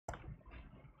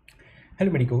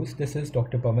Hello medicos, this is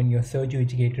Dr. Pawan, your surgery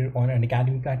educator on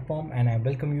Unacademy platform, and I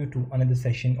welcome you to another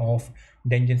session of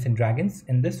Dungeons and Dragons.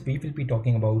 In this, we will be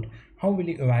talking about how will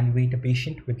you evaluate a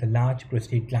patient with a large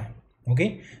prostate gland.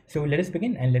 Okay, so let us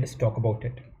begin and let us talk about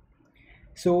it.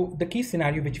 So the case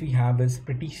scenario which we have is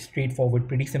pretty straightforward,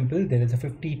 pretty simple. There is a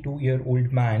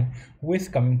 52-year-old man who is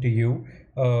coming to you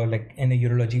like in a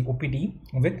urology OPD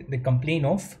with the complaint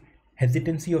of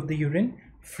hesitancy of the urine,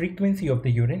 frequency of the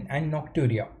urine, and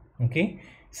nocturia. Okay,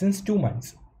 since 2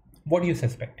 months. What do you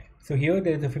suspect? So here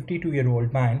there is a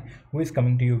 52-year-old man who is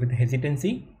coming to you with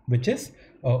hesitancy, which is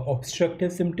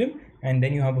obstructive symptom, and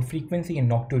then you have a frequency and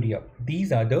nocturia.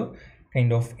 These are the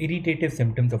kind of irritative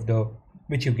symptoms of the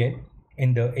which you get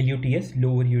in the LUTS,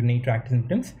 lower urinary tract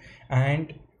symptoms.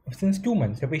 And since 2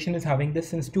 months, the patient is having this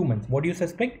since 2 months. What do you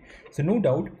suspect? So no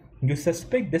doubt you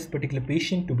suspect this particular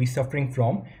patient to be suffering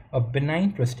from a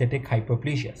benign prostatic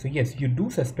hyperplasia. So yes, you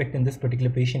do suspect in this particular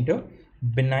patient a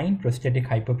benign prostatic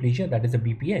hyperplasia, that is a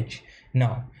BPH.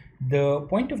 Now, the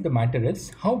point of the matter is,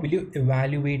 how will you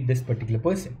evaluate this particular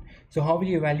person? So how will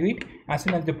you evaluate? As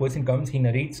soon as the person comes, he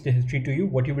narrates the history to you.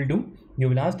 What you will do? You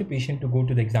will ask the patient to go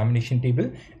to the examination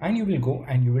table, and you will go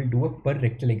and you will do a per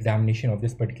rectal examination of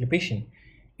this particular patient.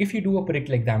 If you do a per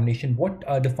rectal examination, what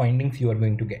are the findings you are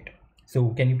going to get? So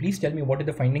can you please tell me what are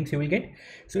the findings you will get?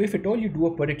 So if at all you do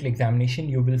a per rectal examination,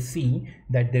 you will see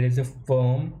that there is a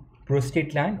firm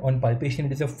prostate gland. On palpation,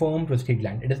 it is a firm prostate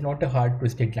gland. It is not a hard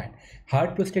prostate gland.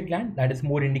 Hard prostate gland, that is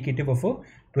more indicative of a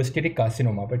prostatic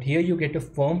carcinoma. But here you get a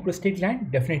firm prostate gland.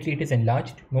 Definitely it is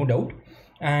enlarged, no doubt.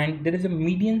 And there is a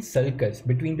median sulcus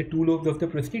between the two lobes of the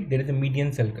prostate. There is a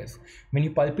median sulcus. When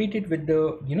you palpate it with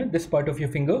the this part of your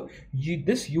finger,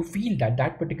 you feel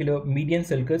that particular median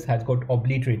sulcus has got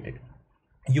obliterated.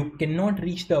 You cannot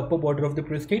reach the upper border of the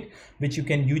prostate, which you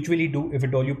can usually do if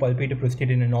at all you palpate a prostate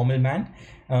in a normal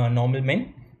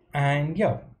men. And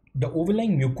yeah, the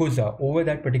overlying mucosa over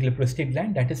that particular prostate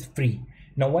gland, that is free.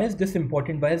 Now, why is this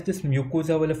important? Why is this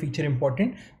mucosa feature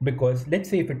important? Because let's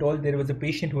say if at all there was a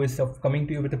patient who is coming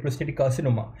to you with a prostatic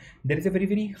carcinoma, there is a very,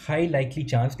 very high likely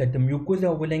chance that the mucosa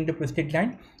overlying the prostate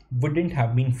gland wouldn't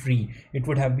have been free. It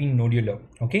would have been nodular.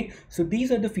 Okay, so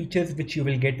these are the features which you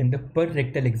will get in the per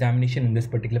rectal examination in this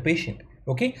particular patient.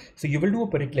 Okay, so you will do a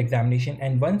per rectal examination,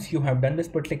 and once you have done this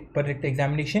per rectal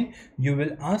examination, you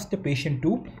will ask the patient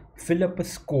to fill up a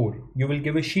score. You will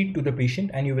give a sheet to the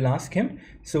patient and you will ask him,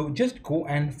 so just go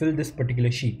and fill this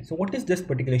particular sheet. So what is this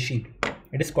particular sheet?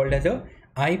 It is called as a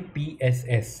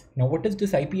IPSS. Now what is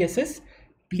this IPSS?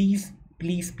 Please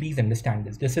understand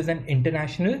this. This is an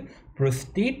International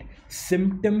Prostate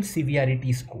Symptom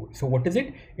Severity Score. So what is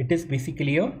it? It is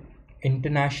basically a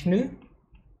international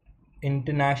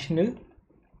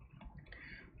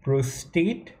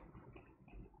prostate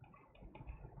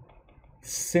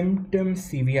symptom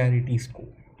severity score.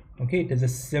 Okay, it is a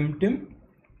symptom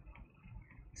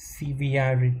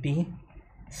severity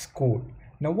score.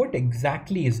 Now what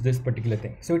exactly is this particular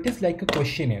thing? So it is like a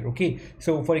questionnaire. Okay,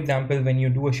 so for example, when you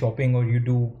do a shopping or you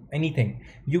do anything,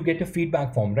 you get a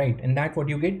feedback form, right? And that what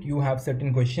you get, you have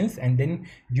certain questions, and then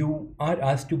you are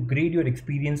asked to grade your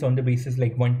experience on the basis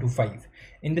like 1 to 5.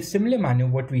 In the similar manner,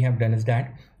 what we have done is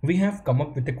that we have come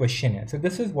up with a questionnaire. So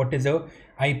this is what is a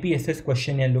IPSS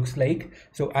questionnaire looks like.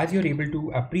 So as you're able to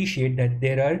appreciate that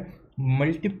there are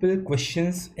multiple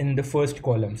questions in the first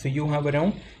column. So you have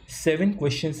around 7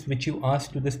 questions which you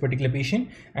ask to this particular patient,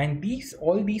 and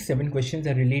all these 7 questions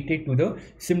are related to the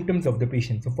symptoms of the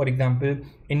patient. So for example,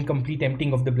 incomplete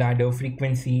emptying of the bladder,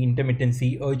 frequency,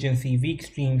 intermittency, urgency, weak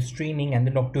stream, straining, and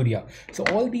the nocturia. So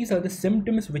all these are the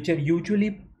symptoms which are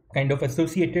usually kind of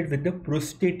associated with the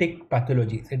prostatic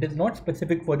pathologies. It is not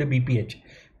specific for the BPH.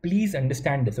 Please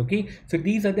understand this. Okay, so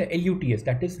these are the LUTS,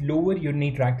 that is lower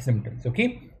urinary tract symptoms.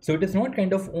 Okay, so it is not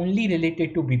kind of only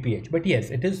related to BPH, but yes,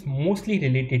 it is mostly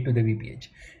related to the BPH.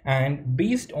 And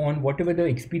based on whatever the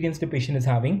experience the patient is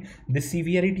having, the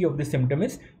severity of the symptom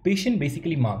is patient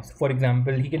basically marks. For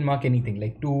example, he can mark anything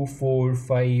like 2, 4,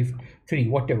 5, 3,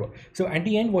 whatever. So at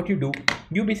the end, what you do,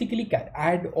 you basically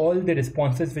add all the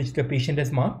responses which the patient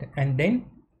has marked, and then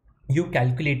you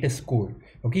calculate a score.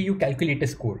 Okay, you calculate a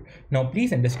score. Now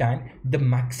please understand, the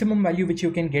maximum value which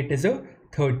you can get is a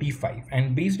 35,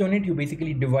 and based on it you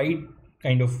basically divide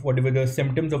kind of whatever the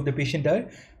symptoms of the patient are.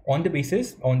 On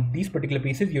these particular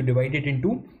cases, you divide it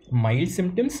into mild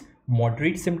symptoms,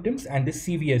 moderate symptoms, and the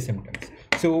severe symptoms.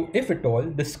 So if at all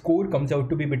the score comes out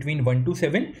to be between 1 to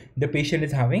 7, the patient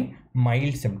is having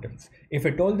mild symptoms. If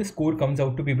at all the score comes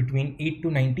out to be between 8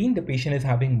 to 19, the patient is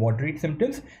having moderate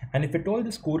symptoms. And if at all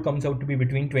the score comes out to be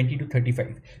between 20 to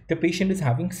 35, the patient is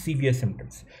having severe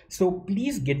symptoms. So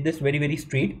please get this very, very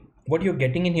straight. what you're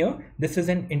getting in here, this is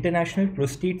an International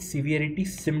Prostate Severity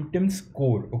Symptom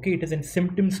Score. Okay, it is a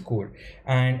symptom score,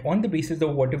 and on the basis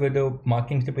of whatever the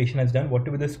markings the patient has done,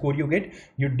 whatever the score you get,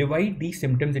 you divide these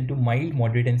symptoms into mild,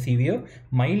 moderate and severe.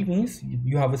 Mild means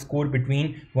you have a score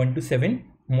between 1 to 7.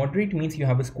 Moderate means you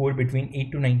have a score between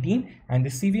 8 to 19, and the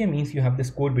severe means you have the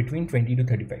score between 20 to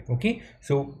 35. Okay,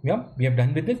 so yeah, we have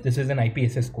done with this. This is an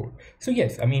IPSS score. So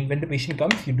yes, I mean, when the patient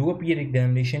comes, you do a peer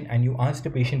examination and you ask the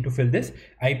patient to fill this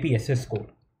IPSS score.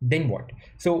 Then what?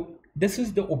 So this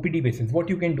is the OPD basis, what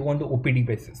you can do on the OPD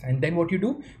basis. And then what you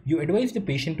do, you advise the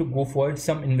patient to go for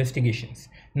some investigations.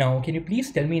 Now, can you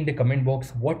please tell me in the comment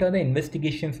box, what are the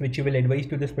investigations which you will advise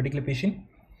to this particular patient?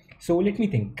 So let me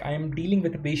think. I am dealing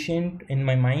with a patient. In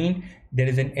my mind, there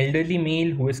is an elderly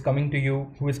male who is coming to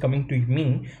you, who is coming to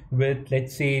me with,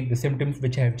 let's say, the symptoms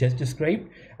which I have just described.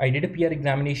 I did a PR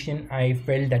examination. I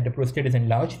felt that the prostate is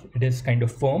enlarged. It is kind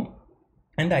of firm.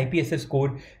 And the IPSS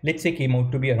score, let's say, came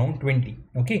out to be around 20.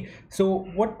 Okay. So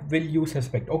what will you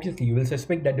suspect? Obviously, you will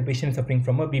suspect that the patient is suffering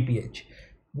from a BPH.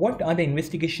 What are the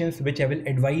investigations which I will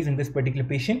advise in this particular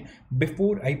patient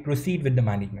before I proceed with the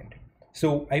management?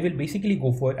 So I will basically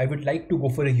go for, I would like to go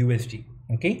for a USG.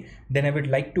 Okay. Then I would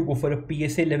like to go for a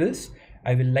PSA levels.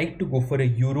 I will like to go for a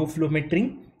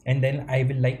uroflowmetry, and then I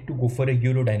will like to go for a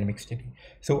urodynamic study.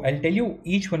 So I'll tell you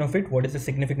each one of it, what is the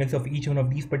significance of each one of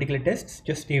these particular tests.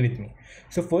 Just stay with me.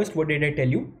 So first, what did I tell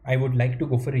you? I would like to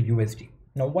go for a USG.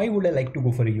 Now, why would I like to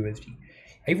go for a USG?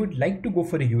 I would like to go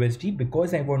for a USG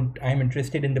because I'm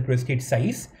interested in the prostate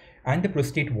size and the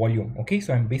prostate volume. Okay,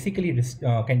 so I'm basically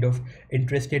kind of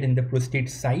interested in the prostate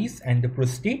size and the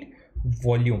prostate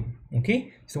volume.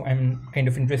 Okay, so I'm kind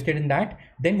of interested in that.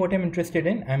 Then what I'm interested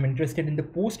in the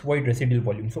post-void residual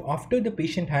volume. So after the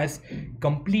patient has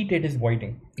completed his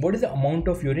voiding, what is the amount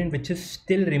of urine which is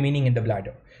still remaining in the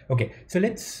bladder? Okay, so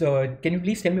let's can you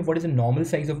please tell me what is the normal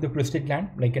size of the prostate gland?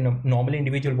 Like in a normal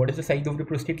individual, what is the size of the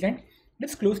prostate gland?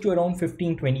 It's close to around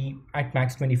 15, 20, at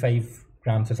max 25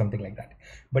 grams or something like that.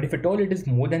 But if at all it is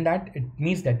more than that, it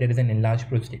means that there is an enlarged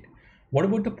prostate. What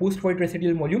about the post-void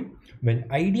residual volume? Well,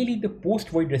 ideally the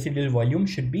post-void residual volume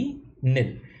should be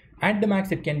nil. At the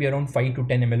max, it can be around 5 to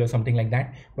 10 ml or something like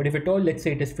that. But if at all, let's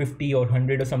say it is 50 or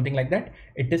 100 or something like that,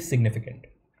 it is significant.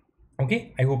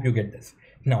 Okay, I hope you get this.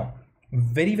 Now,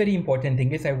 very, very important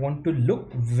thing is I want to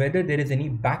look whether there is any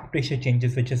back pressure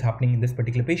changes which is happening in this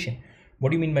particular patient. What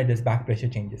do you mean by this back pressure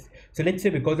changes? So let's say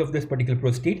because of this particular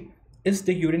prostate, is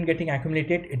the urine getting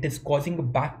accumulated? It is causing a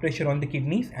back pressure on the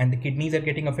kidneys and the kidneys are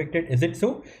getting affected. Is it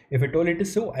so? If at all it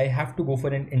is so, I have to go for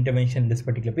an intervention in this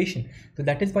particular patient. So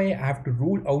that is why I have to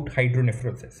rule out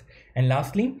hydronephrosis. And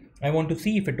lastly, I want to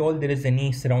see if at all there is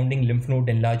any surrounding lymph node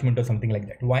enlargement or something like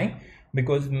that. Why?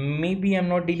 Because maybe I'm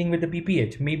not dealing with the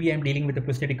BPH, maybe I'm dealing with the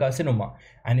prostatic carcinoma.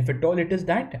 And if at all it is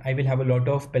that, I will have a lot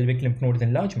of pelvic lymph nodes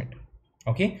enlargement.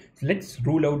 Okay, so let's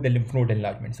rule out the lymph node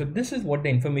enlargement. So this is what the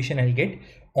information I'll get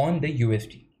on the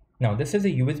USG. Now this is a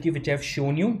USG which I've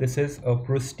shown you. This is a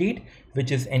prostate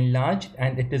which is enlarged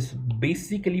and it is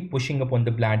basically pushing up on the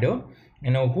bladder.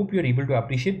 And I hope you're able to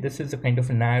appreciate this is a kind of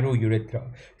a narrow urethra.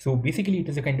 So basically it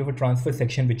is a kind of a transfer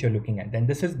section which you're looking at. And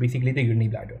this is basically the urinary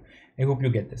bladder. I hope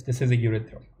you get this. This is a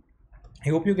urethra. I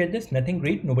hope you get this. Nothing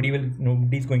great.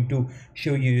 Nobody's going to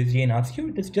show you USG and ask you.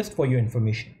 It is just for your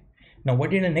information. Now,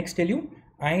 what did I next tell you?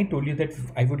 I told you that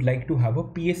I would like to have a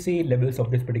PSA levels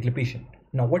of this particular patient.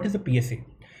 Now, what is a PSA?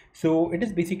 So it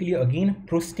is basically again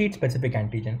prostate specific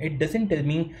antigen. It doesn't tell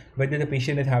me whether the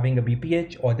patient is having a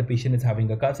BPH or the patient is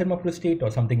having a carcinoma prostate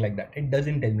or something like that. It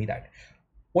doesn't tell me that.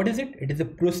 What is it? It is a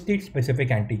prostate specific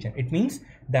antigen. It means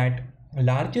that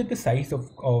larger the size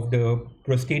of the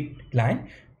prostate gland,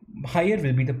 higher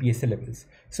will be the PSA levels.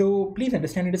 So please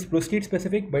understand it is prostate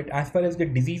specific, but as far as the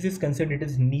disease is concerned, it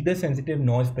is neither sensitive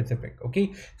nor specific.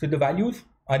 Okay, so the values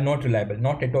are not reliable,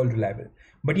 not at all reliable.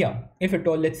 But yeah, if at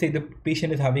all, let's say the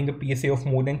patient is having a PSA of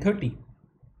more than 30,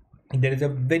 there is a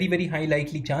very, very high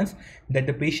likely chance that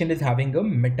the patient is having a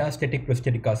metastatic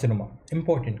prostatic carcinoma.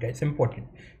 Important, guys, important.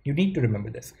 You need to remember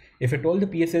this. If at all the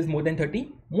PSA is more than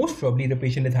 30, most probably the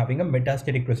patient is having a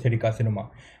metastatic prostatic carcinoma.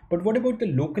 But what about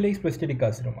the localized prostatic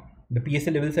carcinoma? The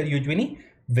PSA levels are usually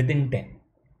within 10.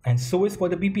 And so is for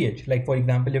the BPH. Like for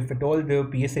example, if at all the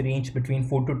PSA range between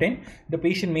 4 to 10, the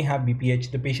patient may have BPH,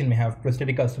 the patient may have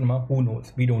prostatic carcinoma, who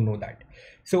knows? We don't know that.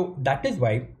 So that is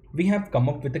why we have come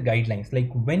up with the guidelines. Like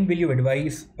when will you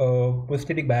advise a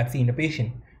prostatic biopsy in a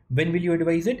patient? When will you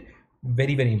advise it?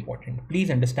 Very, very important. Please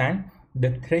understand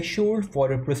the threshold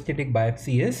for a prostatic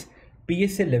biopsy is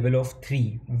PSA level of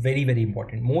 3, very, very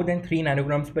important. More than 3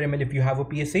 nanograms per ml if you have a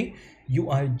PSA, you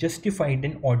are justified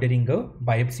in ordering a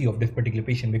biopsy of this particular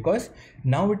patient, because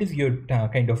now it is your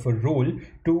kind of a role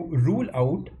to rule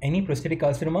out any prostatic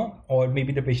carcinoma, or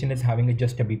maybe the patient is having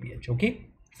just a BPH, okay?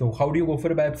 So how do you go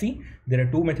for a biopsy? There are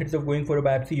two methods of going for a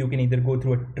biopsy. You can either go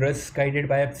through a TRUS guided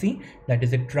biopsy, that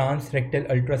is a transrectal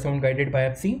ultrasound guided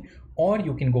biopsy, or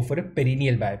you can go for a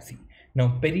perineal biopsy.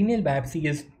 Now, perineal biopsy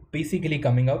is basically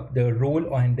coming up, the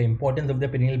role and the importance of the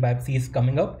perineal biopsy is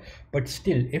coming up. But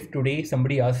still, if today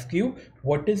somebody asks you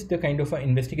what is the kind of an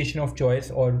investigation of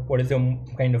choice, or what is the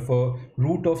kind of a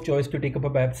route of choice to take up a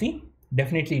biopsy,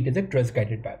 definitely it is a TRUS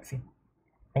guided biopsy.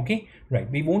 Okay,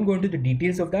 right, we won't go into the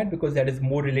details of that because that is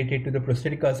more related to the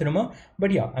prostatic carcinoma.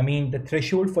 But yeah, I mean, the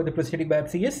threshold for the prostatic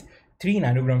biopsy is 3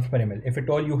 nanograms per ml. If at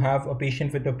all you have a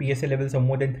patient with a PSA levels of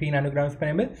more than 3 nanograms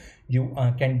per ml, you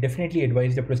can definitely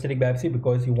advise the prostatic biopsy,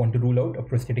 because you want to rule out a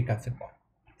prostatic carcinoma.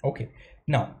 Okay,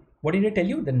 now what did I tell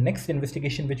you? The next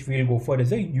investigation which we will go for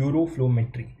is a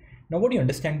uroflowmetry. Now, what do you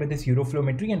understand by this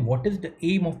uroflowmetry, and what is the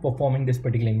aim of performing this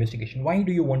particular investigation? Why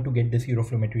do you want to get this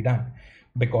uroflowmetry done?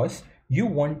 Because you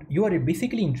are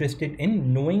basically interested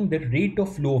in knowing the rate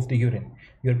of flow of the urine.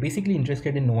 You're basically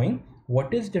interested in knowing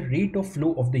what is the rate of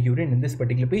flow of the urine in this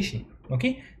particular patient.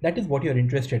 Okay, that is what you're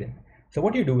interested in. So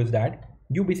what you do is that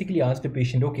you basically ask the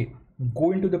patient, okay,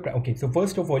 go into the, okay, so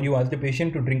first of all, you ask the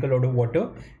patient to drink a lot of water,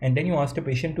 and then you ask the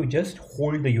patient to just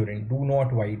hold the urine. Do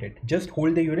not void it. Just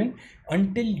hold the urine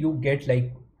until you get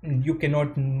like, you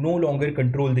cannot no longer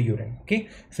control the urine. Okay,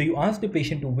 so you ask the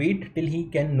patient to wait till he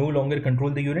can no longer control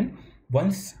the urine.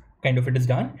 Once kind of it is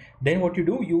done, then what you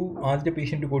do, you ask the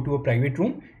patient to go to a private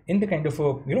room. In the kind of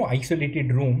a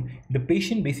isolated room, the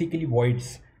patient basically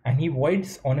voids, and he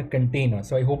voids on a container.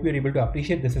 So I hope you're able to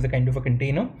appreciate this is a kind of a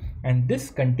container, and this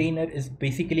container is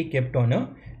basically kept on a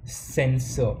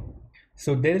sensor.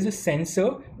 So there is a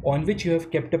sensor on which you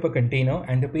have kept up a container,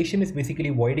 and the patient is basically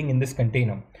voiding in this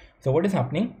container. So what is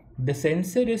happening? The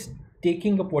sensor is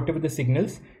taking up whatever the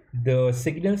signals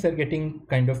are getting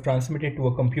kind of transmitted to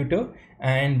a computer,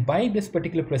 and by this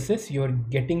particular process you're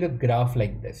getting a graph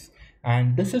like this,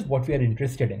 and this is what we are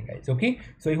interested in, guys. Okay,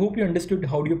 so I hope you understood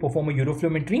how do you perform a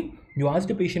uroflowmetry. You ask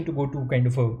the patient to go to kind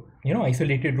of a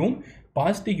isolated room,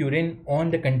 pass the urine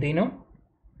on the container.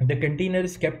 The container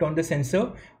is kept on the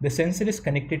sensor. The sensor is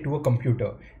connected to a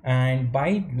computer, and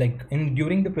by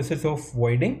during the process of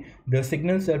voiding, the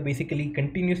signals are basically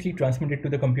continuously transmitted to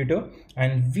the computer,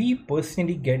 and we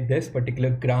personally get this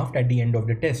particular graph at the end of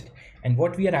the test. And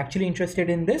what we are actually interested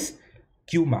in this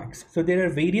Qmax. So there are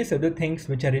various other things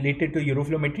which are related to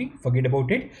uroflowmetry. Forget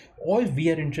about it. All we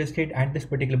are interested at this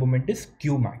particular moment is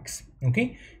Qmax.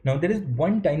 Okay. Now there is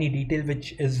one tiny detail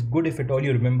which is good if at all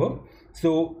you remember.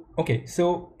 So okay,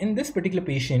 so in this particular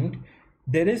patient,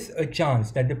 there is a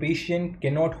chance that the patient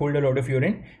cannot hold a lot of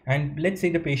urine, and let's say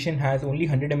the patient has only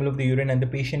 100 ml of the urine, and the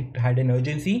patient had an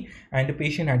urgency and the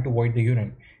patient had to void the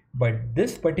urine. But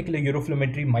this particular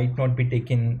uroflowmetry might not be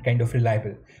taken kind of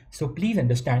reliable. So please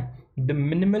understand, the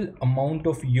minimal amount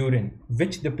of urine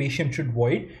which the patient should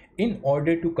void in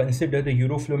order to consider the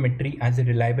uroflowmetry as a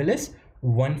reliable is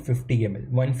 150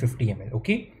 ml.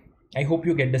 Okay, I hope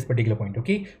you get this particular point.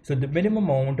 Okay, so the minimum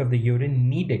amount of the urine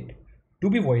needed to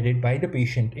be voided by the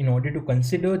patient in order to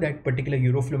consider that particular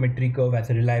uroflowmetry curve as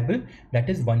a reliable, that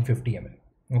is 150 ml.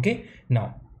 Okay,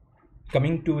 now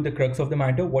coming to the crux of the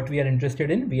matter, what we are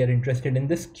interested in,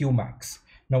 this Qmax.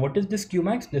 Now what is this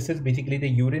Qmax? This is basically the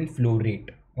urine flow rate.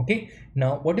 Okay,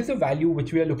 now what is the value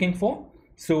which we are looking for?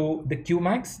 So the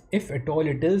Qmax, if at all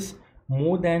it is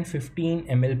more than 15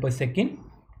 ml per second,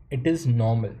 it is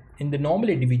normal. In the normal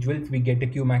individuals, we get a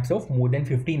Qmax of more than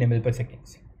 15 ml per second.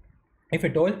 If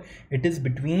at all it is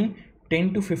between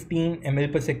 10 to 15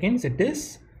 ml per second, it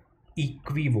is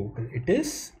equivocal.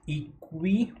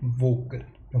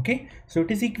 Okay, so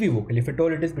it is equivocal if at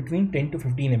all it is between 10 to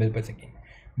 15 ml per second.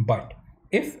 But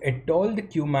if at all the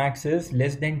Qmax is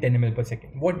less than 10 ml per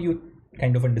second, what do you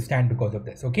kind of understand because of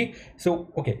this? Okay,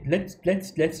 so okay, let's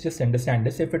just understand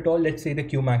this. If at all, let's say the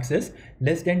Qmax is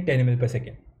less than 10 ml per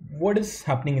second, what is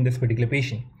happening in this particular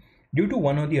patient? Due to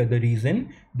one or the other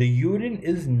reason, the urine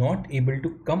is not able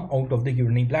to come out of the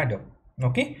urinary bladder.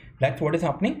 Okay, that's what is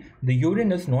happening. The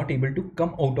urine is not able to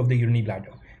come out of the urinary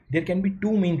bladder. There can be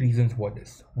two main reasons for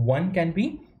this. One can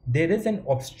be there is an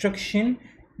obstruction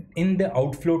in the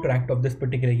outflow tract of this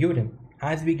particular urine,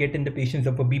 as we get in the patients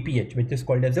of a BPH, which is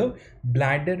called as a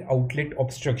bladder outlet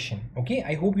obstruction. Okay,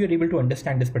 I hope you're able to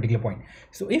understand this particular point.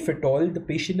 So if at all the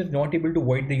patient is not able to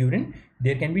void the urine,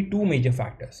 there can be two major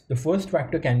factors. The first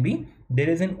factor can be there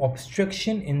is an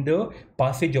obstruction in the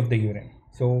passage of the urine.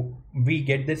 So we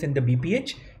get this in the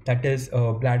BPH. that is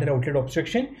bladder outlet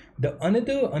obstruction. The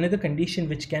another condition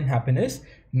which can happen is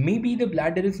maybe the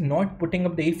bladder is not putting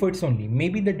up the efforts only,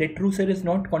 maybe the detrusor is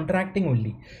not contracting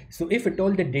only. So if at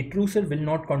all the detrusor will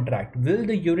not contract, will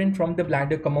the urine from the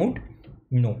bladder come out?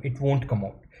 No, it won't come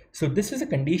out. So this is a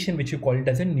condition which you call it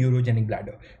as a neurogenic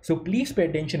bladder. So please pay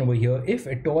attention over here. If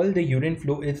at all the urine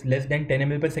flow is less than 10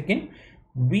 ml per second,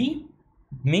 we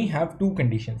may have two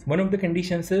conditions. One of the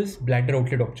conditions is bladder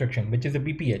outlet obstruction, which is a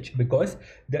BPH, because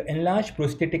the enlarged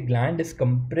prostatic gland is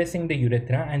compressing the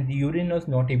urethra and the urine is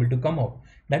not able to come out.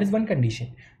 That is one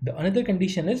condition. The another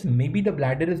condition is maybe the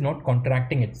bladder is not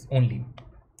contracting its only.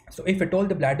 So if at all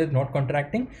the bladder is not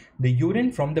contracting, the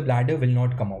urine from the bladder will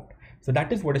not come out. So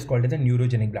that is what is called as a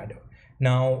neurogenic bladder.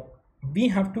 Now we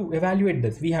have to evaluate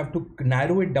this. We have to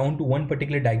narrow it down to one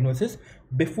particular diagnosis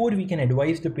before we can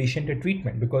advise the patient a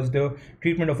treatment, because the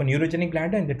treatment of a neurogenic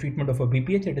bladder and the treatment of a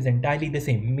BPH, it is entirely the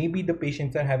same. Maybe the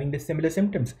patients are having the similar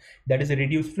symptoms, that is a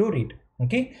reduced flow rate.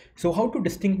 Okay, so how to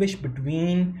distinguish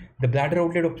between the bladder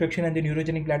outlet obstruction and the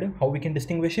neurogenic bladder? How we can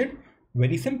distinguish it?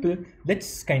 Very simple.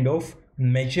 Let's kind of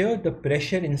measure the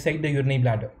pressure inside the urinary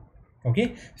bladder.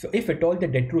 Okay, so if at all the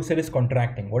detrusor is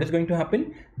contracting, what is going to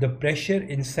happen? The pressure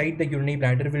inside the urinary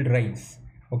bladder will rise.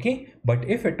 Okay, but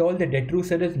if at all the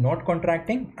detrusor is not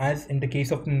contracting, as in the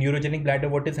case of the neurogenic bladder,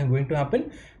 what is going to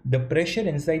happen? The pressure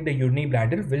inside the urinary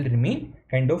bladder will remain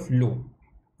kind of low.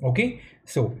 Okay,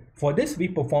 so for this we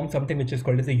perform something which is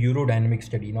called as a urodynamic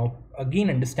study. Now again,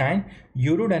 understand,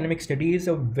 urodynamic study is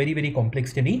a very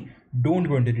complex study. Don't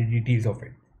go into the details of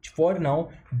it. For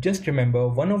now, just remember,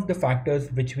 one of the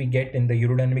factors which we get in the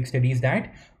urodynamic study is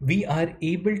that we are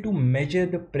able to measure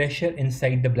the pressure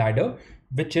inside the bladder,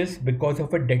 which is because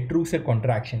of a detrusor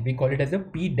contraction. We call it as a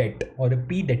P-det or a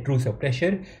P-detrusor,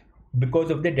 pressure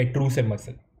because of the detrusor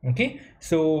muscle. Okay,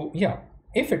 so yeah,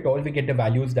 if at all we get the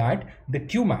values that the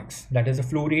Qmax, that is a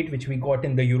flow rate which we got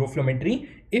in the uroflowmetry,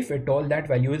 if at all that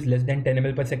value is less than 10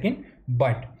 ml per second,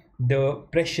 but the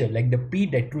pressure, like the P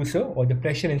detrusor or the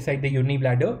pressure inside the urinary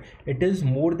bladder, it is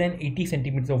more than 80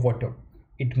 centimeters of water.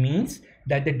 It means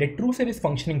that the detrusor is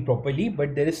functioning properly,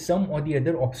 but there is some or the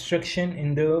other obstruction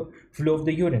in the flow of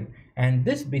the urine. And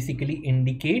this basically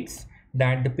indicates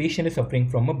that the patient is suffering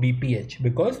from a BPH,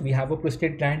 because we have a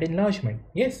prostate gland enlargement.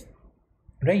 Yes,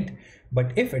 right.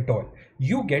 But if at all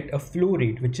you get a flow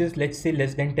rate which is, let's say,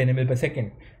 less than 10 ml per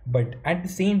second, but at the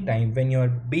same time when you are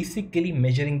basically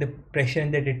measuring the pressure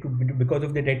in the because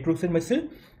of the detrusor muscle,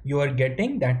 you are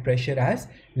getting that pressure as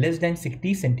less than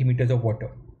 60 centimeters of water.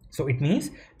 So it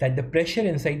means that the pressure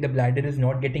inside the bladder is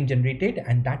not getting generated,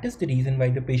 and that is the reason why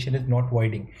the patient is not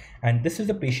voiding. And this is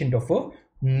a patient of a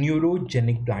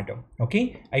neurogenic bladder.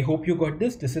 Okay, I hope you got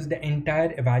this. This is the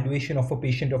entire evaluation of a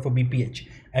patient of a BPH.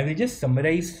 I will just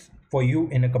summarize for you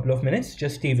in a couple of minutes.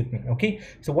 Just stay with me. Okay,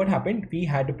 so what happened? We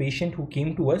had a patient who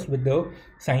came to us with the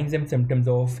signs and symptoms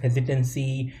of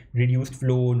hesitancy, reduced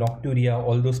flow, nocturia,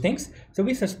 all those things. So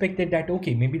we suspected that,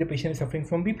 okay, maybe the patient is suffering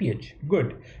from BPH.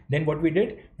 Good. Then what we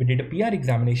did a PR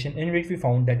examination in which we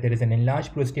found that there is an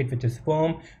enlarged prostate which is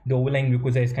firm, the overlying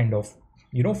mucosa is kind of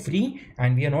free,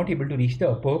 and we are not able to reach the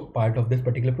upper part of this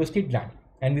particular prostate gland.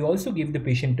 And we also gave the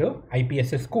patient a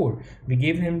IPSS score. We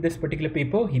gave him this particular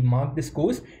paper, he marked the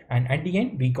scores, and at the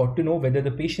end we got to know whether the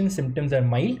patient's symptoms are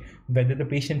mild, whether the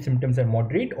patient's symptoms are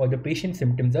moderate, or the patient's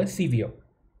symptoms are severe.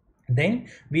 Then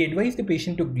we advised the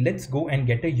patient to let's go and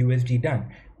get a USG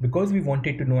done, because we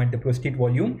wanted to know at the prostate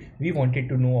volume, we wanted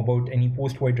to know about any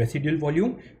post-void residual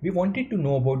volume, we wanted to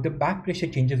know about the back pressure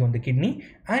changes on the kidney,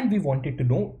 and we wanted to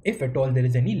know if at all there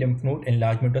is any lymph node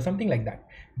enlargement or something like that.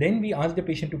 Then we asked the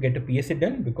patient to get a PSA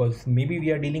done, because maybe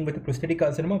we are dealing with a prostatic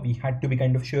carcinoma, we had to be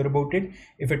kind of sure about it.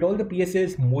 If at all the PSA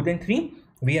is more than 3,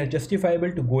 we are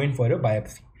justifiable to go in for a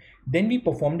biopsy. Then we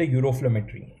performed a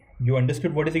uroflowmetry. You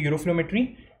understood what is a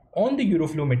uroflowmetry? On the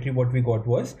uroflowmetry, what we got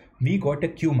was, we got a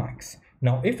Qmax.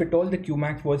 Now, if at all the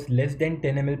Qmax was less than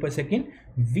 10 ml per second,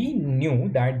 we knew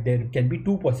that there can be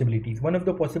two possibilities. One of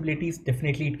the possibilities,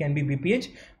 definitely it can be BPH,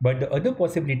 but the other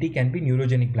possibility can be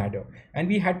neurogenic bladder. And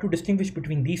we had to distinguish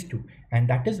between these two. And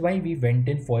that is why we went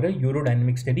in for a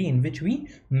urodynamic study in which we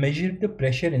measured the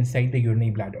pressure inside the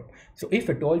urinary bladder. So if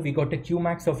at all we got a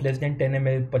Qmax of less than 10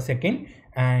 ml per second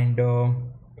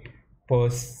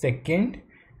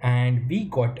and we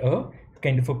got a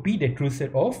kind of a P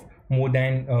detrusor of more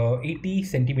than 80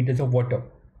 centimeters of water,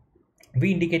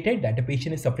 we indicated that the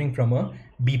patient is suffering from a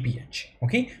BPH.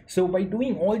 Okay, so by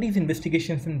doing all these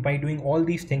investigations and by doing all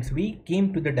these things, we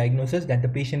came to the diagnosis that the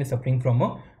patient is suffering from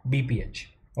a BPH.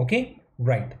 Okay,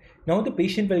 right. Now the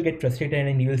patient will get frustrated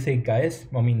and he will say, guys,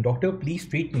 doctor, please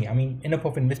treat me. Enough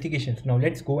of investigations. Now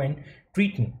let's go and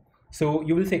treat me. So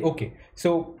you will say, okay,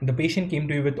 so the patient came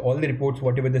to you with all the reports,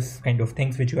 whatever this kind of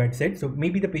things which you had said. So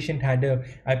maybe the patient had a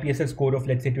IPSS score of,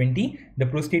 let's say 20, the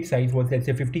prostate size was, let's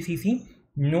say 50 cc,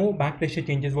 no back pressure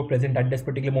changes were present at this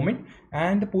particular moment,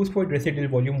 and the post-void residual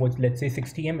volume was, let's say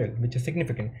 60 ml, which is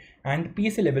significant, and the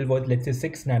PSA level was, let's say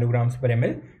 6 nanograms per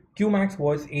ml, Qmax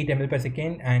was 8 ml per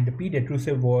second, and the P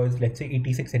detrusor was, let's say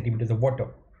 86 centimeters of water.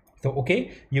 So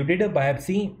okay, you did a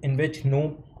biopsy in which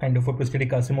no kind of a prostatic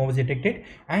carcinoma was detected,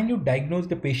 and you diagnosed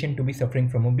the patient to be suffering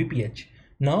from a BPH.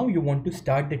 Now you want to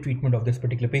start the treatment of this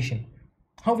particular patient.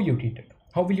 How will you treat it?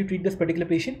 How will you treat this particular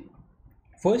patient?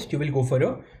 First, you will go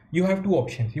for you have two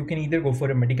options. You can either go for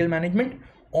a medical management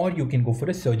or you can go for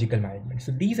a surgical management.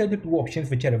 So these are the two options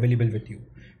which are available with you.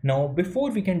 Now, before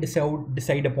we can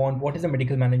decide upon what is the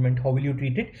medical management, how will you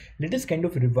treat it, let us kind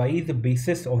of revise the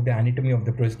basis of the anatomy of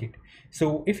the prostate.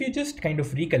 So if you just kind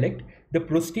of recollect, the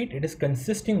prostate, it is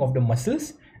consisting of the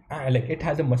muscles, like it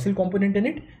has a muscle component in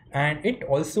it, and it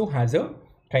also has a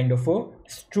kind of a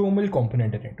stromal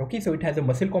component in it. Okay, so it has a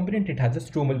muscle component, it has a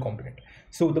stromal component.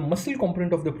 So the muscle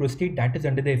component of the prostate, that is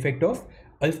under the effect of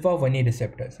alpha-1A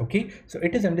receptors. Okay, so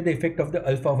it is under the effect of the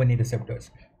alpha-1A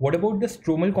receptors. What about the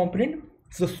stromal component?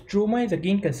 So stroma is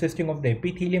again consisting of the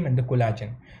epithelium and the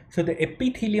collagen. So the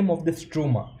epithelium of the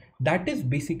stroma, that is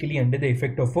basically under the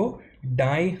effect of a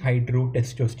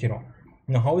dihydrotestosterone.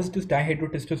 Now, how is this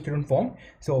dihydrotestosterone formed?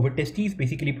 So our testes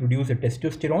basically produce a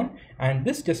testosterone, and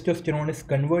this testosterone is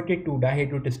converted to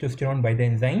dihydrotestosterone by the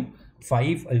enzyme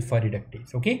 5-alpha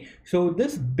reductase. Okay, so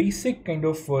this basic kind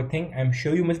of thing, I'm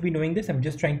sure you must be knowing this. I'm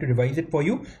just trying to revise it for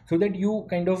you so that you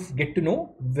kind of get to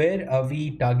know where are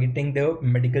we targeting the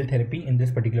medical therapy in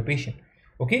this particular patient.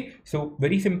 Okay, so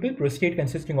very simple, prostate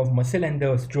consisting of muscle and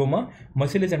the stroma.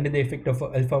 Muscle is under the effect of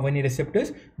alpha-1A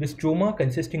receptors. The stroma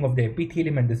consisting of the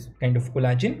epithelium and this kind of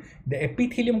collagen. The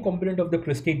epithelium component of the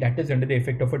prostate, that is under the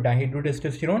effect of a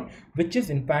dihydrotestosterone, which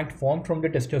is in fact formed from the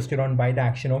testosterone by the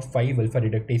action of 5-alpha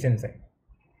reductase enzyme.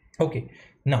 Okay,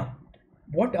 now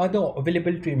what are the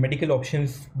available medical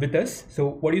options with us? So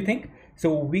what do you think?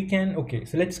 So we can, okay,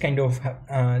 so let's kind of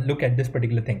look at this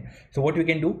particular thing. So what we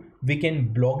can do, we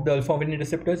can block the alpha-1A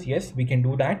receptors. Yes, we can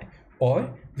do that.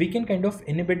 Or we can kind of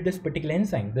inhibit this particular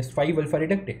enzyme, this 5-alpha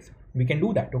reductase. We can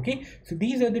do that. Okay, so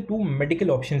these are the two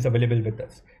medical options available with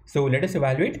us. So let us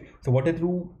evaluate. So what are the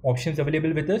two options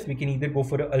available with us? We can either go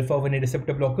for a alpha-1A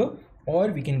receptor blocker, or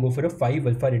we can go for a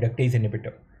 5-alpha reductase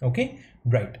inhibitor. Okay,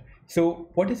 right. So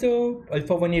what is a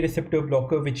alpha-1A receptor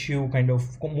blocker which you kind of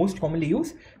most commonly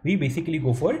use? We basically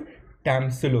go for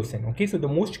tamsulosin. Okay, so the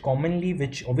most commonly,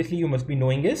 which obviously you must be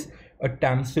knowing, is a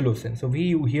tamsulosin. So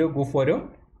we here go for a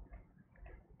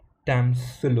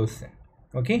tamsulosin.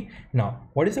 Okay, now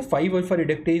what is a 5-alpha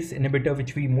reductase inhibitor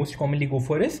which we most commonly go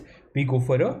for? Is we go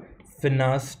for a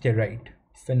finasteride.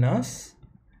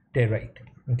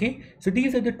 Okay, so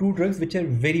these are the two drugs which are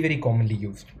very commonly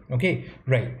used. Okay,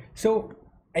 right. So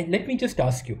let me just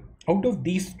ask you, out of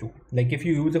these two, like if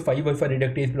you use a 5-alpha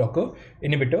reductase blocker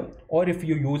inhibitor, or if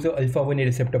you use a alpha-1A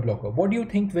receptor blocker, what do you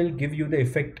think will give you the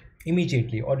effect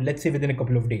immediately, or let's say within a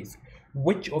couple of days?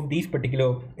 Which of these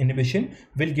particular inhibition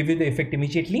will give you the effect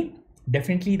immediately?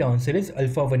 Definitely the answer is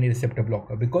alpha-1A receptor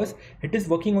blocker, because it is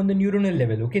working on the neuronal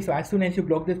level. Okay, so as soon as you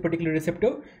block this particular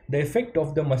receptor, the effect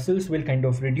of the muscles will kind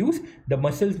of reduce, the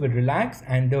muscles will relax,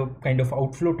 and the kind of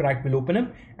outflow tract will open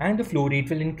up, and the flow rate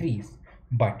will increase.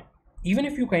 But even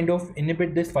if you kind of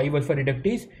inhibit this 5-alpha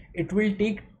reductase, it will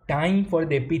take time for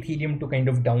the epithelium to kind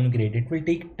of downgrade. It will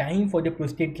take time for the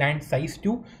prostate gland size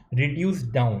to reduce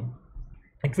down.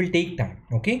 It will take time.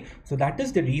 Okay, so that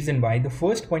is the reason why the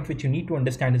first point which you need to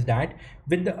understand is that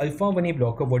with the alpha-1A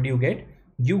blocker, what do you get?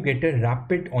 You get a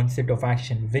rapid onset of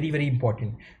action. Very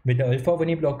important. With the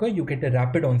alpha-1A blocker, you get a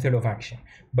rapid onset of action,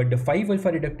 but the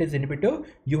 5-alpha reductase inhibitor,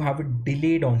 you have a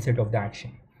delayed onset of the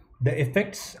action. The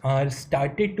effects are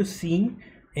started to seen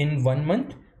in 1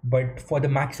 month, but for the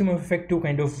maximum effect to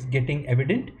kind of getting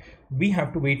evident, we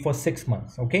have to wait for 6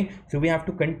 months. Okay, so we have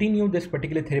to continue this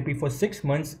particular therapy for 6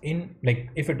 months in, like,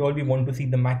 if at all we want to see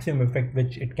the maximum effect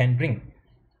which it can bring.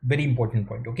 Very important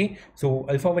point. Okay, so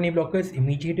alpha-1A blockers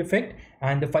immediate effect,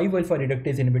 and the 5-alpha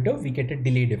reductase inhibitor, we get a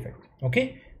delayed effect.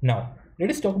 Okay, now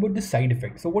let us talk about the side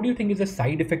effect. So what do you think is the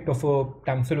side effect of a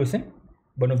tamsulosin?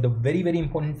 One of the very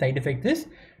important side effects is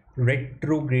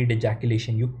retrograde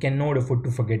ejaculation. You cannot afford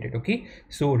to forget it. Okay,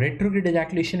 so retrograde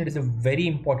ejaculation, it is a very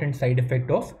important side effect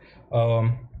of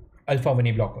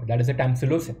alpha-1A blocker, that is a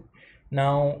tamsulosin.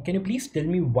 Now can you please tell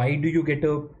me, why do you get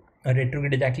a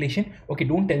retrograde ejaculation? Okay,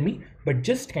 don't tell me, but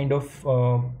just kind of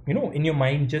you know, in your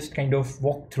mind, just kind of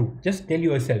walk through, just tell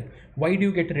yourself, why do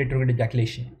you get a retrograde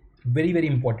ejaculation? Very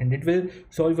important. It will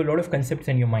solve a lot of concepts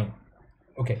in your mind.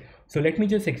 Okay, so let me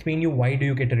just explain you why do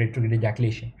you get a retrograde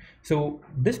ejaculation. So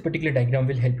this particular diagram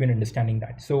will help you in understanding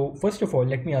that. So first of all,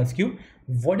 let me ask you,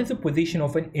 what is the position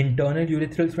of an internal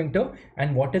urethral sphincter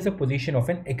and what is the position of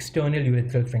an external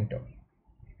urethral sphincter?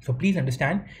 So please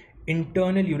understand,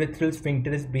 internal urethral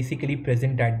sphincter is basically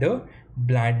present at the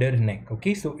bladder neck.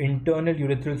 Okay, so internal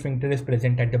urethral sphincter is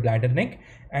present at the bladder neck,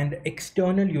 and the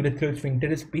external urethral sphincter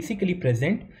is basically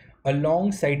present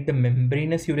alongside the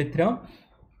membranous urethra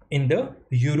in the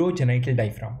urogenital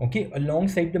diaphragm. Okay,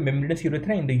 alongside the membranous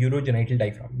urethra in the urogenital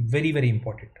diaphragm. Very, very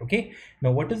important. Okay, now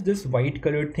what is this white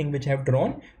colored thing which I have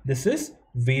drawn? This is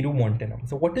verumontanum.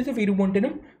 So what is a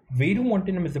verumontanum?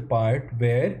 Verumontanum is a part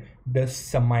where the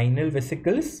seminal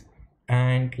vesicles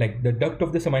and like the duct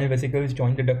of the seminal vesicles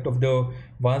join the duct of the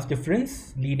vas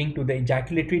deferens, leading to the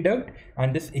ejaculatory duct,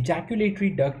 and this ejaculatory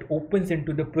duct opens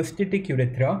into the prostatic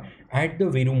urethra at the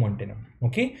verumontanum.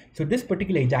 Okay, so this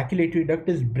particular ejaculatory duct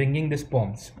is bringing the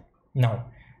sperms. Now,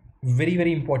 very,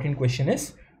 very important question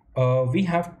is, we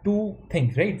have two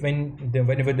things, right?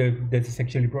 Whenever there's a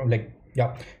sexual problem, like,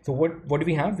 yeah. So what do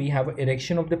we have? We have an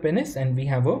erection of the penis and we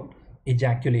have a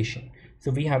ejaculation. So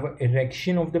we have an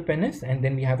erection of the penis and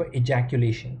then we have an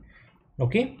ejaculation.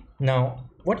 Okay. Now,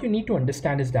 what you need to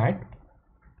understand is that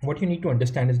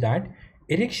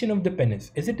erection of the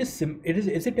penis, is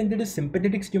it under the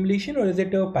sympathetic stimulation or is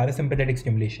it a parasympathetic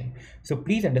stimulation? So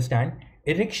please understand,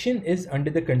 erection is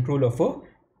under the control of a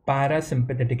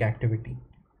parasympathetic activity.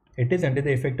 It is under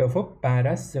the effect of a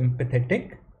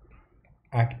parasympathetic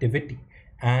activity,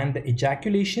 and the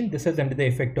ejaculation, this is under the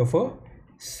effect of a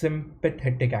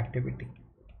sympathetic activity.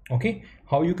 Okay,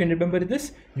 how you can remember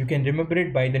this? You can remember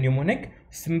it by the mnemonic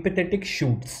sympathetic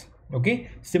shoots. Okay,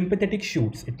 sympathetic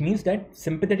shoots, it means that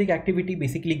sympathetic activity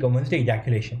basically governs the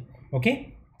ejaculation.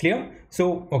 Okay, clear?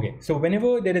 So okay, so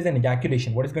whenever there is an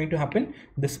ejaculation, what is going to happen?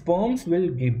 The sperms will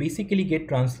basically get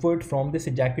transferred from this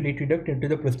ejaculatory duct into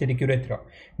the prostatic urethra.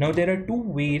 Now there are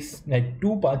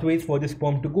two pathways for the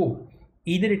sperm to go.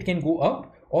 Either it can go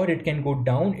up or it can go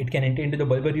down. It can enter into the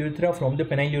bulbar urethra. From the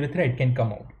penile urethra it can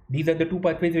come out. These are the two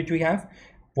pathways which we have.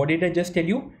 What did I just tell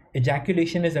you?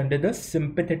 Ejaculation is under the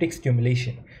sympathetic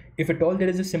stimulation. If at all there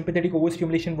is a sympathetic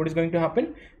overstimulation, what is going to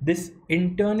happen? This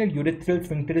internal urethral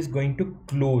sphincter is going to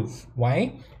close.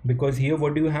 Why? Because here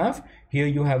what do you have? Here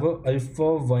you have a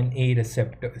alpha-1A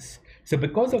receptors. So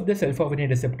because of this alpha-1A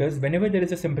receptors, whenever there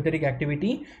is a sympathetic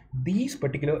activity, these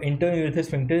particular internal urethral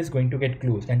sphincter is going to get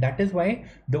closed. And that is why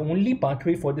the only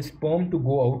pathway for the sperm to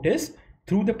go out is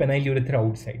through the penile urethra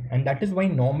outside, and that is why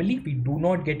normally we do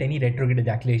not get any retrograde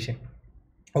ejaculation.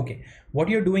 Okay, what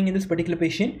you're doing in this particular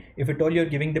patient, if at all you're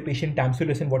giving the patient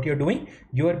tamsulosin, what you're doing,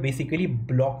 you are basically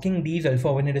blocking these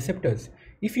alpha-1A receptors.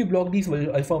 If you block these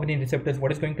alpha-1A receptors,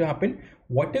 what is going to happen?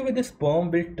 Whatever the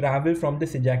sperm will travel from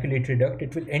this ejaculatory duct,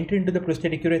 it will enter into the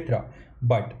prostatic urethra.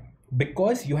 But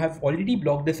because you have already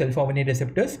blocked this alpha-1A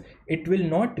receptors, it will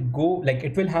not go, like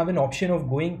it will have an option of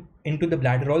going into the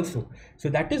bladder also. So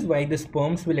that is why the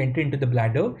sperms will enter into the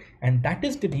bladder, and that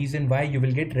is the reason why you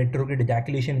will get retrograde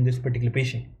ejaculation in this particular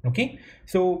patient. Okay,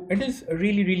 so it is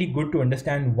really, really good to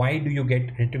understand why do you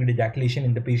get retrograde ejaculation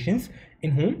in the patients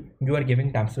in whom you are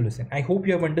giving tamsulosin. I hope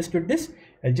you have understood this.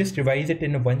 I'll just revise it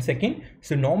in 1 second.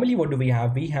 So normally what do we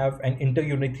have? We have an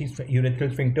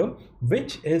interurethral sphincter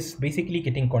which is basically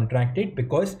getting contracted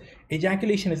because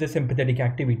ejaculation is a sympathetic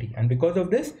activity, and because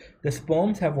of this the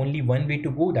sperms have only one way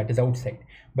to go, that is outside.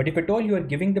 But if at all you are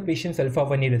giving the patient's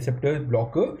alpha-1A receptor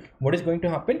blocker, what is going to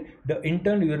happen? The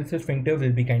internal urethral sphincter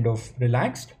will be kind of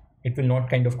relaxed. It will not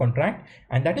kind of contract,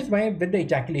 and that is why with the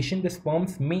ejaculation the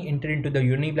sperms may enter into the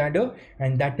urinary bladder,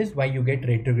 and that is why you get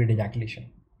retrograde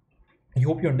ejaculation. I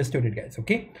hope you understood it, guys.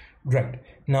 Okay, right.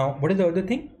 Now what is the other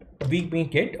thing? We may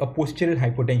get a postural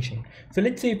hypotension. So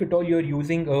let's say if at all you're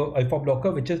using a alpha blocker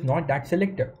which is not that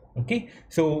selective. Okay,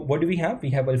 so what do we have? We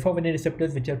have alpha-1A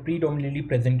receptors which are predominantly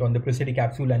present on the prostatic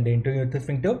capsule and the interurethral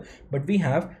sphincter, but we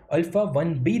have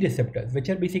alpha-1B receptors which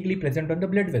are basically present on the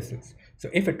blood vessels. So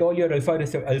if at all your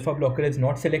alpha blocker is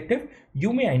not selective,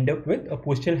 you may end up with a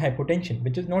postural hypotension,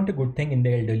 which is not a good thing in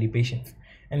the elderly patients.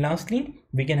 And lastly,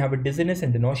 we can have a dizziness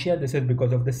and the nausea. This is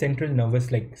because of the central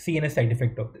nervous, like CNS side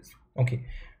effect of this. Okay,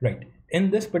 right.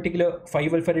 In this particular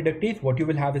 5-alpha reductase, what you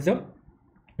will have is a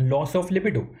loss of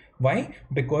libido. Why?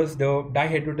 Because the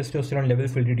dihydrotestosterone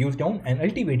levels will reduce down, and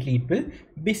ultimately it will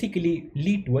basically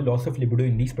lead to a loss of libido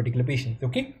in these particular patients.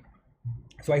 Okay,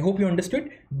 so I hope you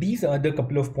understood. These are the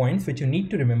couple of points which you need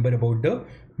to remember about the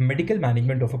medical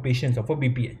management of a patient of a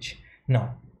BPH.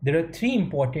 Now there are 3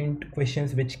 important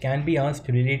questions which can be asked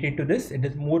related to this. It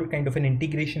is more kind of an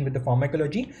integration with the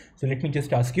pharmacology. So let me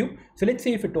just ask you. So let's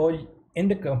say if at all in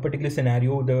the particular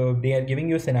scenario, they are giving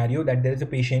you a scenario that there is a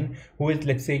patient who is,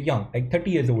 let's say, young, like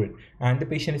 30 years old, and the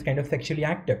patient is kind of sexually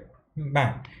active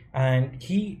man, and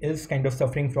he is kind of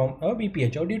suffering from a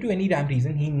BPH, or due to any damn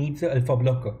reason he needs an alpha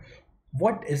blocker.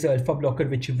 What is the alpha blocker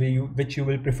which you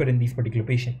will prefer in these particular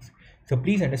patients? So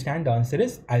please understand, the answer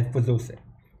is alfuzosin.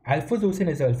 Alfuzosin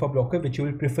is an alpha blocker which you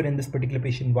will prefer in this particular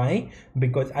patient. Why?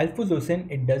 Because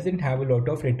alfuzosin, it doesn't have a lot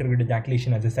of retrograde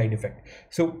ejaculation as a side effect.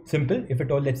 So simple, if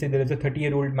at all, let's say there is a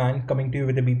 30-year-old man coming to you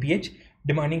with a BPH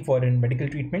demanding for a medical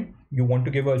treatment, you want to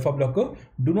give alpha blocker,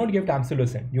 do not give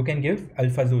tamsulosin, you can give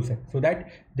alfuzosin, so that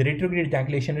the retrograde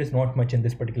ejaculation is not much in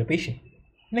this particular patient.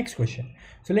 Next question.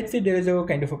 So let's say there is a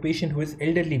kind of a patient who is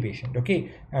elderly patient,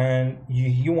 okay, and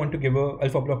you want to give a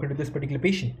alpha blocker to this particular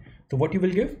patient. So what you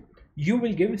will give? You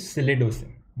will give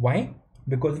silodosin. Why?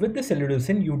 Because with the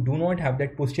silodosin, you do not have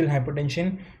that postural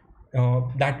hypertension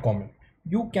that common.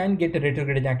 You can get a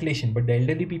retrograde ejaculation, but the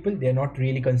elderly people, they are not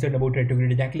really concerned about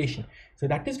retrograde ejaculation. So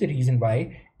that is the reason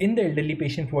why in the elderly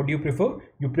patients, what do you prefer?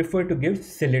 You prefer to give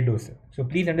silodosin. So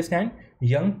please understand,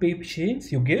 young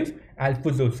patients you give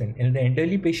alfuzosin, in the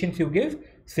elderly patients you give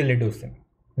silodosin.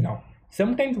 Now,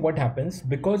 sometimes what happens,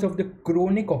 because of the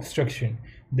chronic obstruction,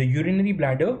 the urinary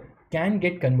bladder can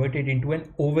get converted into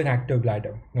an overactive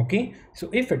bladder. Okay, so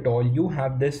if at all you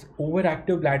have this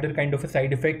overactive bladder kind of a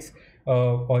side effects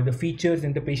or the features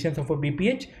in the patients of a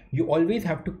BPH, you always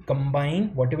have to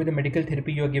combine whatever the medical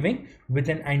therapy you are giving with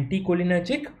an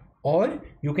anticholinergic, or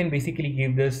you can basically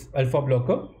give this alpha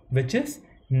blocker, which is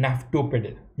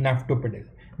naftopidil.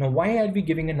 Now, why are we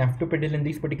giving a naftopidil in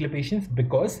these particular patients?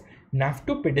 Because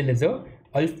naftopidil is a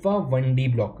alpha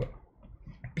 1D blocker.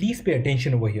 Please pay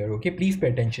attention over here, okay? Please pay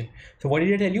attention. So what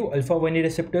did I tell you? Alpha 1A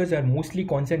receptors are mostly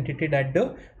concentrated at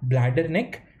the bladder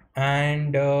neck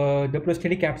and the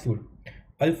prostatic capsule.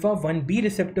 Alpha 1B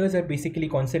receptors are basically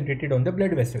concentrated on the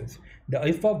blood vessels. The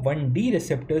alpha 1D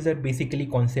receptors are basically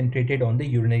concentrated on the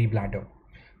urinary bladder.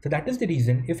 So that is the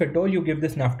reason, if at all you give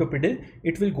this naftopidil,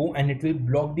 it will go and it will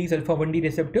block these alpha 1D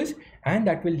receptors, and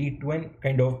that will lead to an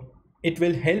kind of, it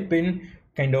will help in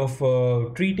kind of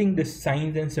treating the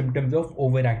signs and symptoms of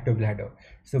overactive bladder.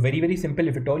 So very simple,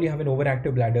 if at all you have an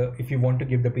overactive bladder, if you want to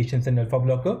give the patients an alpha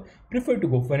blocker, prefer to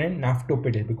go for an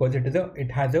naftopidil because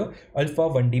it has a alpha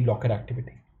 1D blocker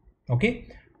activity. Okay,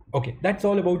 that's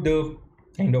all about the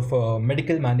kind of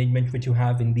medical management which you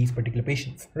have in these particular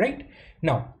patients. Right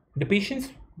now, the patients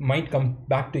might come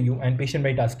back to you and patient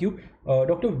might ask you,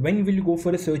 doctor, when will you go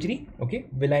for a surgery? Okay,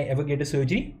 will I ever get a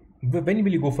surgery? When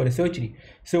will you go for a surgery?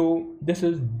 So this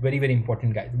is very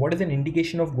important, guys. What is an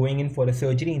indication of going in for a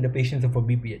surgery in the patients of a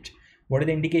BPH? What are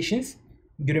the indications?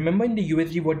 You remember in the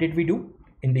USG, what did we do?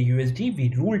 In the USG,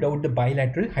 we ruled out the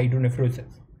bilateral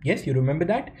hydronephrosis. Yes, you remember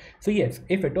that? So yes,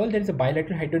 if at all there is a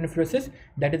bilateral hydronephrosis,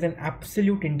 that is an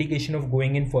absolute indication of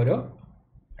going in for a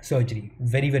surgery.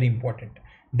 Very important.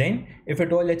 Then if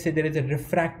at all, let's say there is a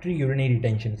refractory urinary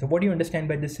retention. So what do you understand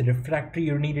by this refractory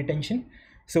urinary retention?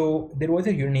 So there was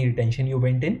a urinary retention, you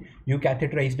went in, you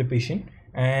catheterized the patient,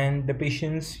 and the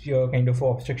patient's kind of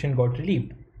obstruction got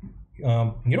relieved,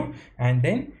 and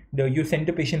then you sent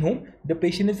the patient home. The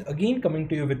patient is again coming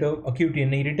to you with a acute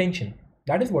urinary retention.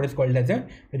 That is what is called as a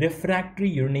refractory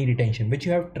urinary retention, which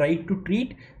you have tried to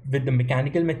treat with the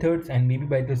mechanical methods and maybe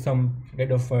by some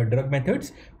kind of drug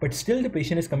methods, but still the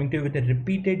patient is coming to you with a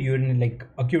repeated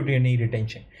acute urinary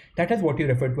retention. That is what you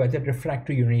refer to as a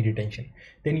refractory urinary retention.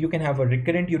 Then you can have a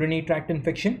recurrent urinary tract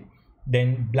infection,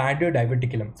 then bladder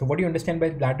diverticulum. So what do you understand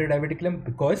by bladder diverticulum?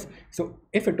 Because so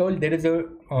if at all there is a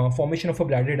formation of a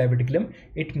bladder diverticulum,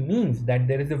 it means that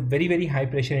there is a very high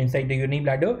pressure inside the urinary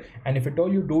bladder, and if at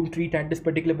all you don't treat at this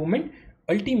particular moment,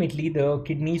 ultimately the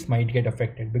kidneys might get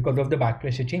affected because of the back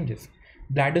pressure changes.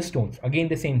 Bladder stones, again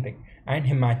the same thing, and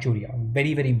hematuria,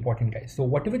 very important, guys. So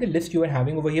whatever the list you are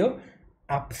having over here,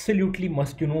 absolutely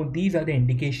must these are the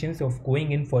indications of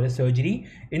going in for a surgery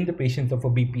in the patients of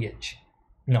a BPH.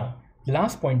 Now, the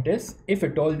last point is, if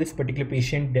at all this particular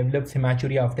patient develops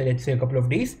hematuria after, let's say, a couple of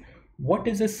days, what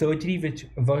is the surgery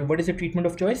what is the treatment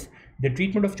of choice? The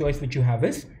treatment of choice which you have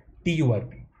is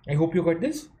TURP. I hope you got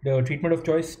this. The treatment of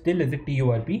choice still is a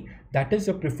TURP. That is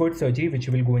a preferred surgery which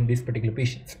will go in these particular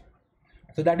patients.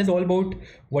 So that is all about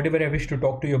whatever I wish to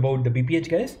talk to you about the BPH,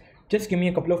 guys. Just give me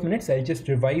a couple of minutes. I'll just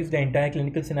revise the entire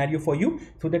clinical scenario for you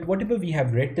so that whatever we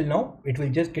have read till now, it will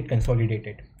just get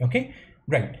consolidated. Okay.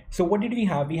 Right. So what did we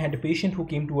have? We had a patient who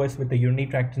came to us with the urinary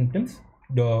tract symptoms.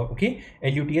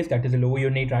 LUTS, that is the lower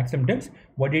urinary tract symptoms.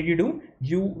 What did you do?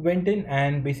 You went in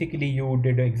and basically you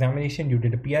did an examination. You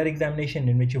did a PR examination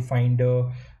in which you find a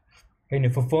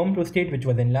firm prostate which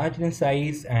was enlarged in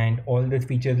size, and all the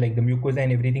features like the mucosa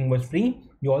and everything was free.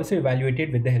 you also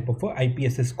evaluated with the help of a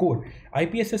IPSS score.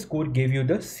 IPSS score gave you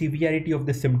the severity of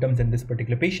the symptoms in this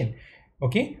particular patient.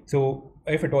 Okay, so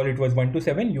if at all it was 1 to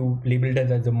 7, you labeled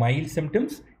it as a mild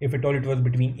symptoms. If at all it was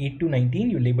between 8 to 19,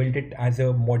 you labeled it as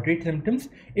a moderate symptoms.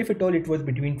 If at all it was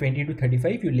between 20 to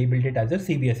 35, you labeled it as a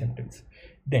severe symptoms.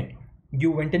 Then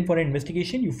you went in for an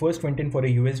investigation. You first went in for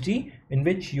a USG, in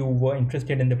which you were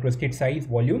interested in the prostate size,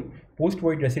 volume,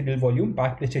 post-void residual volume,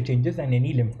 back pressure changes, and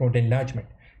any lymph node enlargement.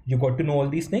 You got to know all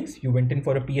these things. You went in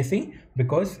for a PSA,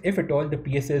 because if at all the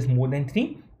PSA is more than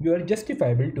 3, you are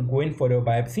justifiable to go in for a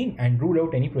biopsy and rule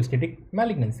out any prostatic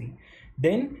malignancy.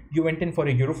 Then you went in for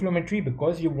a uroflowmetry,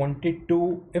 because you wanted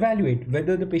to evaluate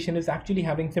whether the patient is actually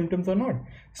having symptoms or not.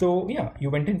 So yeah,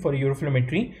 you went in for a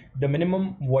uroflowmetry. The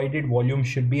minimum voided volume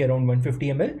should be around 150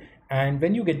 ml. And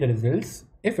when you get the results,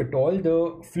 if at all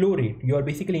the flow rate, you are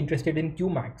basically interested in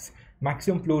Qmax,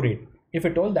 maximum flow rate. If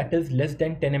at all that is less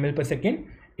than 10 ml per second,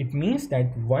 it means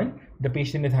that 1, the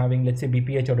patient is having, let's say,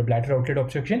 BPH or a bladder outlet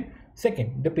obstruction.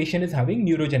 2nd, the patient is having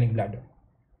neurogenic bladder.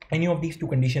 Any of these 2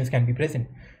 conditions can be present.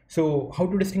 So how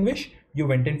to distinguish? You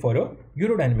went in for a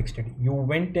urodynamic study. You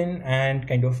went in and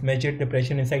kind of measured the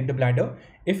pressure inside the bladder.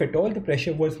 If at all the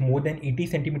pressure was more than 80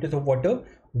 centimeters of water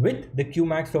with the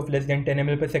Qmax of less than 10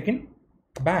 ml per second,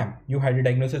 bam, you had a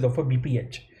diagnosis of a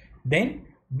BPH. Then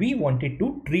we wanted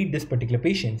to treat this particular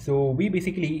patient. So we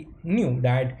basically knew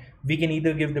that we can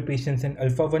either give the patients an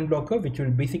alpha-1 blocker, which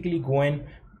will basically go and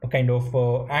kind of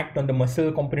act on the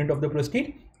muscle component of the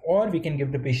prostate, or we can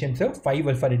give the patients a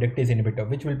 5-alpha reductase inhibitor,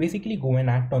 which will basically go and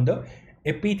act on the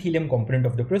epithelium component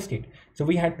of the prostate. So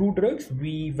we had 2 drugs.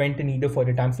 We went in either for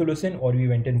a tamsulosin or we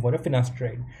went in for a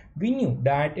finasteride. We knew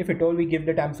that if at all we give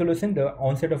the tamsulosin, the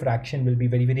onset of action will be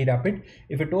very, very rapid.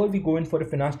 If at all we go in for a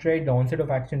finasteride, the onset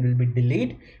of action will be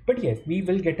delayed. But yes, we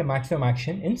will get a maximum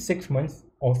action in 6 months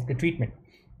of the treatment.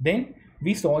 Then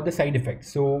we saw the side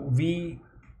effects. So we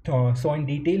saw in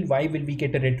detail why will we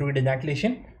get a retrograde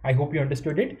ejaculation. I hope you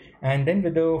understood it. And then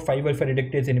with the 5-alpha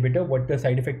reductase inhibitor, what the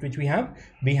side effect which we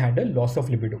had a loss of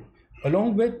libido.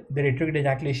 Along with the retrograde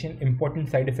ejaculation, important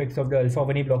side effects of the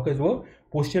alpha-1A blockers were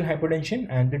postural hypotension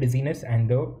and the dizziness and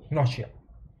the nausea.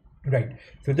 Right,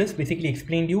 so this basically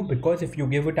explained you, because if you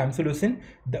give a tamsulosin,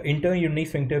 the internal urinary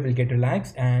sphincter will get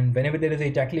relaxed, and whenever there is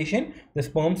ejaculation, the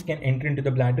sperms can enter into the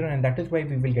bladder, and that is why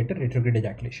we will get a retrograde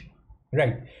ejaculation.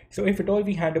 Right, so if at all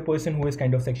we had a person who is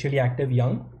kind of sexually active,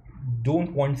 young,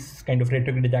 don't want kind of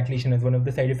retrograde ejaculation as one of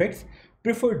the side effects,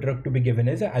 preferred drug to be given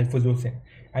is a alfuzosin.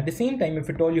 At the same time, if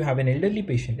at all you have an elderly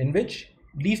patient in which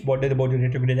least bothered about the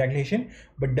retrograde ejaculation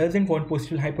but doesn't want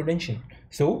postural hypotension,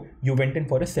 so you went in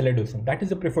for a celadosin. That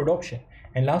is a preferred option.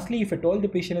 And lastly, if at all the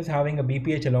patient is having a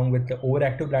BPH along with the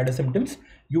overactive bladder symptoms,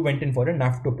 you went in for a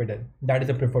naftopidil. That is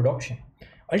a preferred option.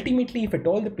 Ultimately, if at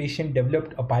all the patient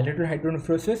developed a bilateral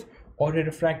hydronephrosis or a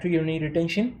refractory urinary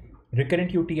retention,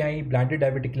 recurrent UTI, bladder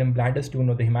diverticulum, bladder stone,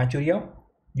 or the hematuria,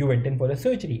 you went in for a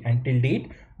surgery. And till date,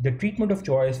 the treatment of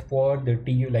choice for the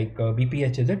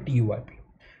BPH is a TURP.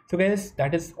 So guys,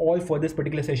 that is all for this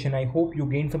particular session. I hope you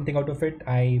gained something out of it.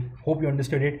 I hope you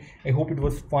understood it. I hope it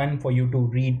was fun for you to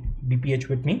read BPH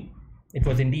with me. It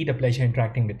was indeed a pleasure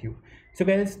interacting with you. So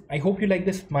guys, I hope you like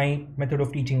this, my method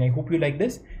of teaching. I hope you like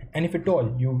this. And if at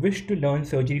all you wish to learn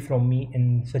surgery from me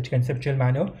in such conceptual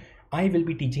manner, I will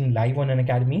be teaching live on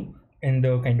Unacademy in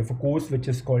the kind of a course which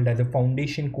is called as a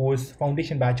foundation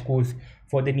batch course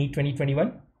for the NEET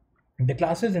 2021. The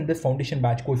classes in this foundation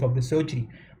batch course of the surgery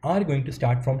are going to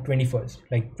start from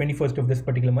 21st of this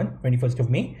particular month, 21st of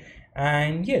May.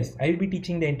 And yes, I will be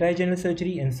teaching the entire general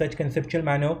surgery in such conceptual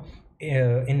manner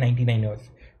in 99 hours.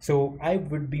 So I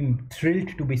would be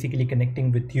thrilled to basically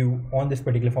connecting with you on this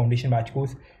particular foundation batch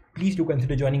course. Please do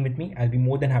consider joining with me. I'll be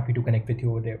more than happy to connect with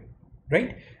you over there.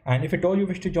 Right, and if at all you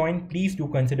wish to join, please do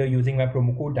consider using my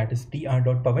promo code, that is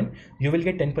dr.pawan. You will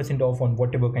get 10% off on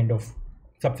whatever kind of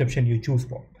subscription you choose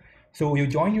for. So you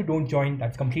join, you don't join,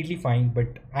 that's completely fine,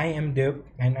 but I am there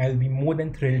and I'll be more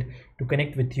than thrilled to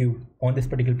connect with you on this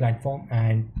particular platform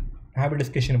and have a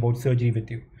discussion about surgery with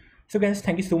you. So guys,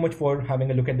 thank you so much for having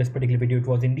a look at this particular video. It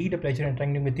was indeed a pleasure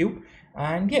interacting with you,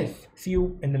 and yes, see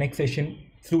you in the next session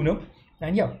sooner.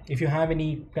 And yeah, if you have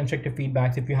any constructive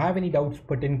feedbacks, if you have any doubts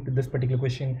pertaining to this particular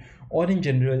question or in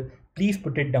general, please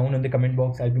put it down in the comment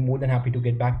box. I'll be more than happy to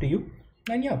get back to you.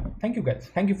 And yeah, thank you guys.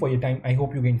 Thank you for your time. I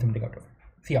hope you gained something out of it.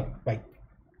 See ya. Bye.